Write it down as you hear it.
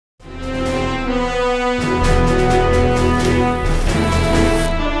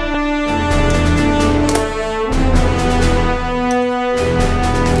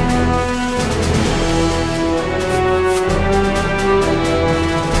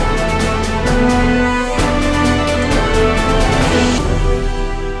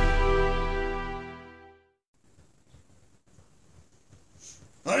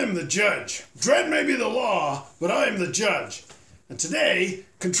I am the judge. Dread may be the law, but I am the judge. And today,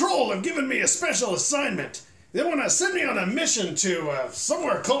 Control have given me a special assignment. They want to send me on a mission to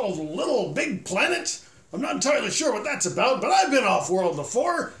somewhere called Little Big Planet. I'm not entirely sure what that's about, but I've been off-world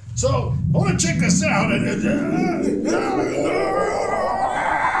before, so I want to check this out.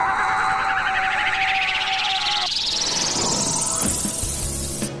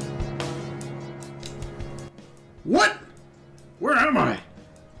 What? Where am I?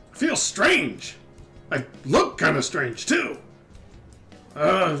 I feel strange. I look kind of strange, too.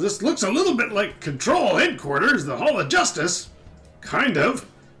 This looks a little bit like Control Headquarters, the Hall of Justice. Kind of.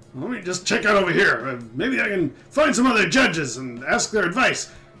 Let me just check out over here. Maybe I can find some other judges and ask their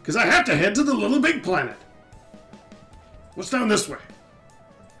advice, because I have to head to the Little Big Planet. What's down this way?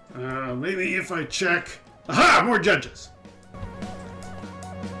 Maybe if I check... Aha! More judges.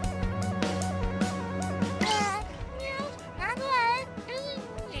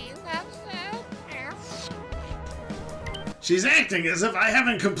 She's acting as if I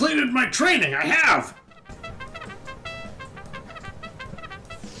haven't completed my training. I have!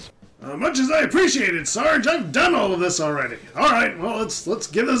 Much as I appreciate it, Sarge, I've done all of this already. Alright, well, let's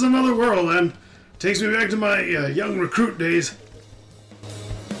give this another whirl then. Takes me back to my young recruit days.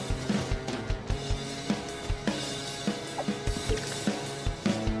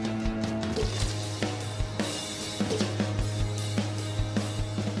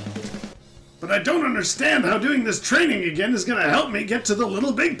 But I don't understand how doing this training again is going to help me get to the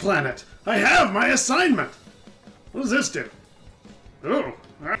Little Big Planet. I have my assignment. What does this do? Oh,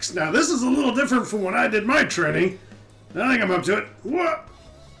 now this is a little different from when I did my training. I think I'm up to it. What?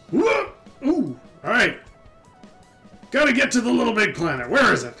 What? Ooh, alright. Gotta get to the Little Big Planet.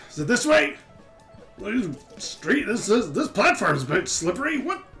 Where is it? Is it this way? Street? This platform's a bit slippery.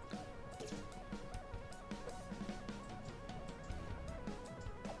 What?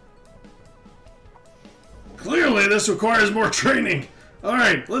 Clearly, this requires more training.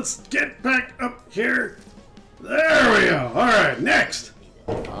 Alright, let's get back up here. There we go. Alright, next.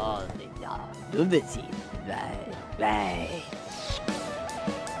 No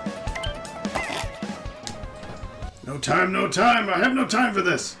time, no time. I have no time for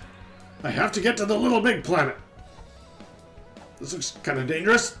this. I have to get to the Little Big Planet. This looks kind of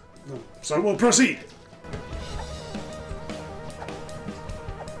dangerous, so we'll proceed.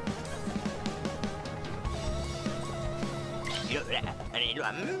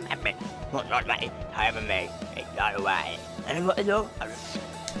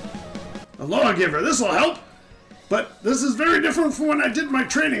 A lawgiver, this'll help! But this is very different from when I did my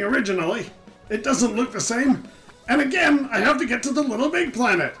training originally. It doesn't look the same. And again, I have to get to the Little Big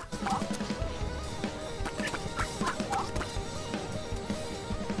Planet.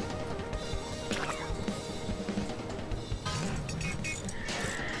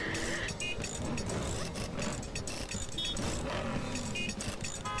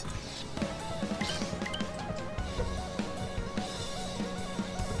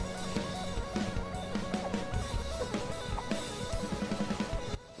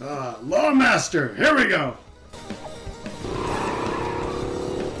 Lawmaster, here we go.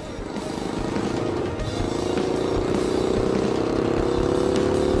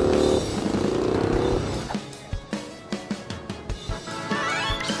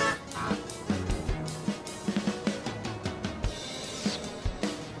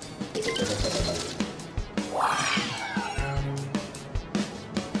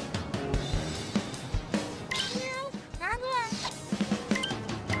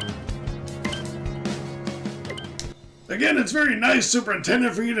 Again, it's very nice,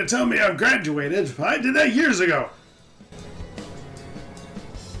 Superintendent, for you to tell me I've graduated. I did that years ago.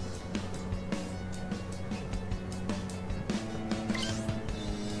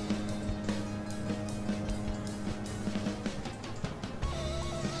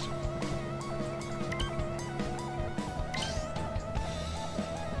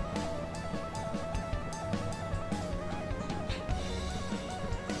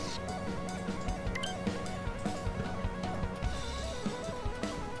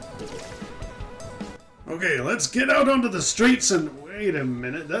 Okay, let's get out onto the streets and wait a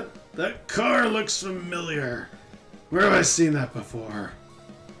minute. That car looks familiar. Where have I seen that before?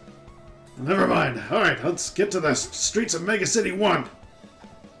 Never mind. Alright, let's get to the streets of Mega City 1.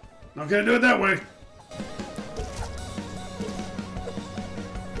 Not gonna do it that way.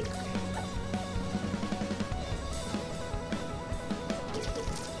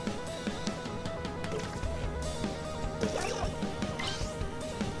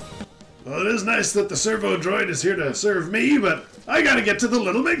 Well, it is nice that the servo droid is here to serve me, but I gotta get to the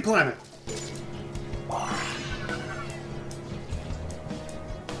Little Big Planet.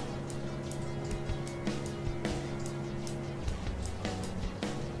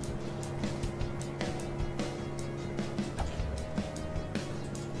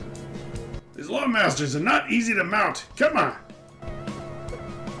 These Lawmasters are not easy to mount. Come on.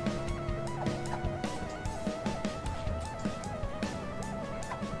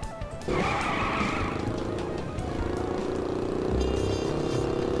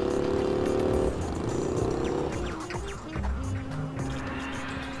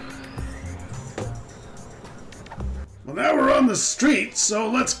 Well, now we're on the street, so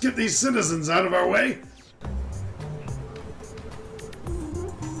let's get these citizens out of our way.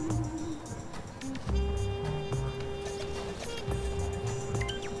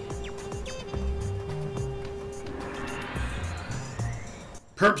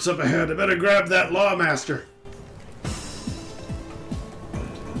 Perp's up ahead. I better grab that Lawmaster.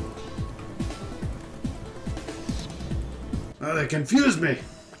 Oh, they confused me.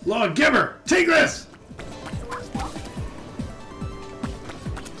 Lawgiver, take this!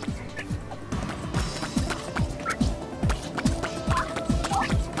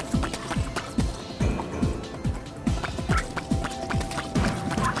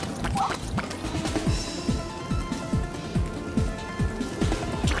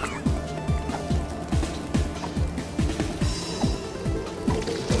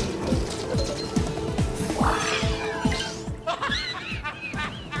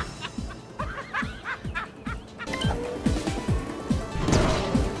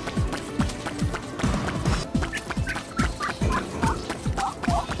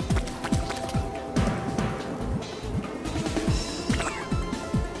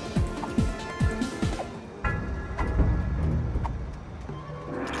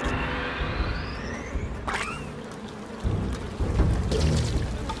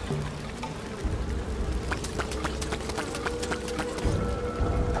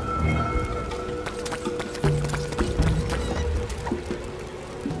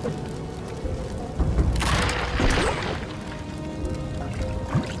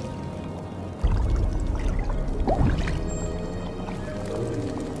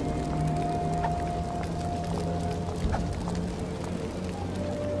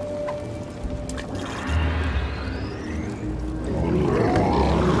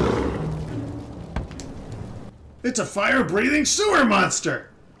 It's a fire-breathing sewer monster!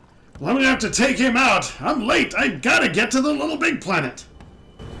 Well, I'm gonna have to take him out. I'm late. I gotta get to the Little Big Planet.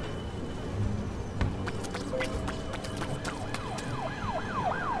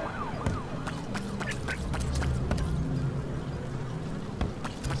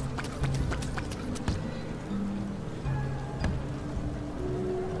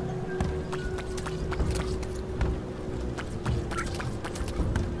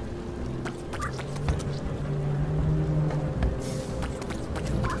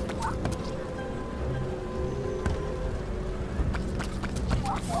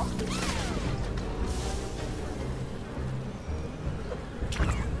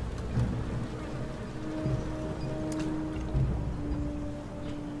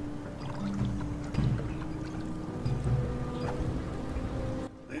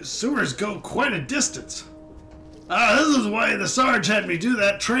 Sewers go quite a distance. This is why the Sarge had me do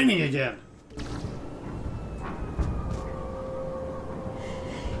that training again.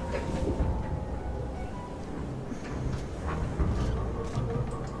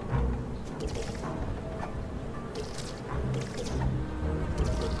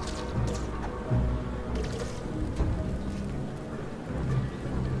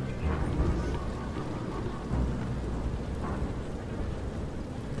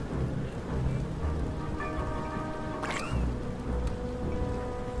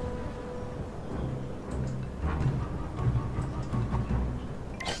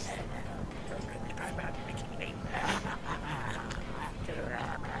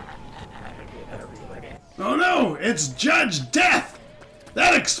 Oh no, it's Judge Death!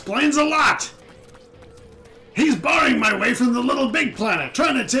 That explains a lot! He's barring my way from the Little Big Planet,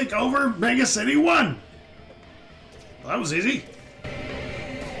 trying to take over Mega City 1! Well, that was easy.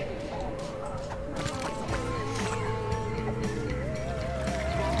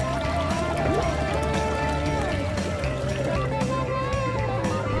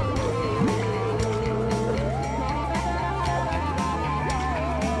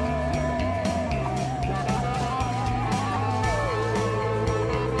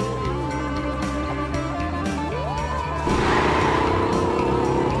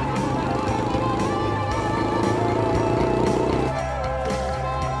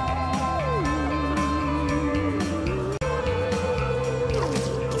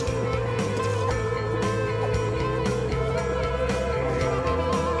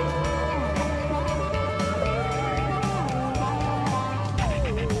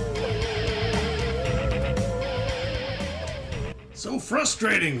 So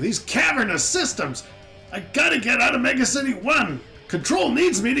frustrating, these cavernous systems. I gotta get out of Mega City 1. Control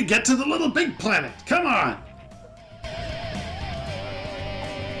needs me to get to the Little Big Planet. Come on.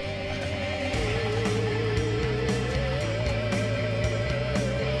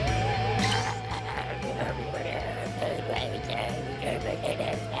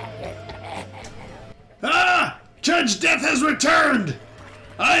 Ah! Judge Death has returned!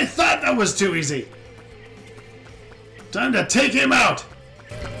 I thought that was too easy. Time to take him out.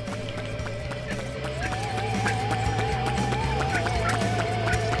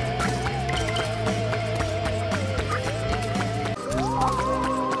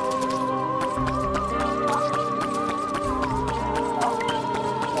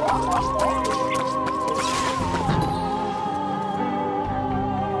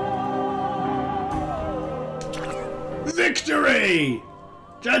 Victory!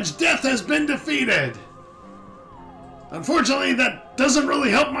 Judge Death has been defeated. Unfortunately, that doesn't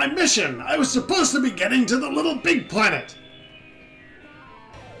really help my mission. I was supposed to be getting to the Little Big Planet.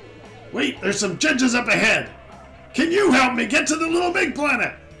 Wait, there's some judges up ahead. Can you help me get to the Little Big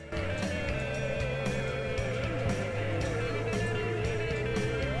Planet?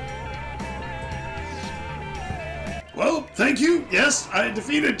 Well, thank you. Yes, I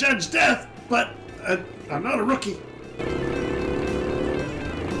defeated Judge Death, but I'm not a rookie.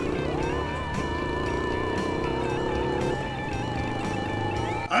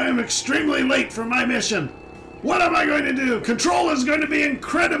 I am extremely late for my mission. What am I going to do? Control is going to be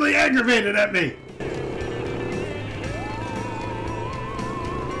incredibly aggravated at me.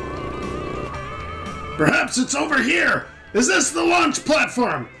 Perhaps it's over here. Is this the launch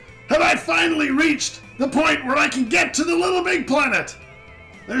platform? Have I finally reached the point where I can get to the Little Big Planet?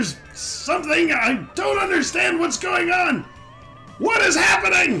 There's something I don't understand what's going on. What is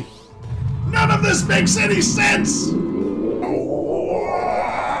happening? None of this makes any sense.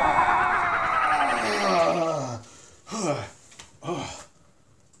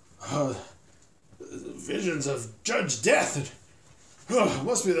 Visions of Judge Death.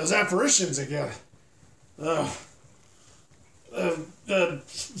 Must be those apparitions again.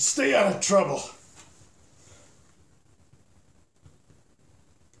 Stay out of trouble.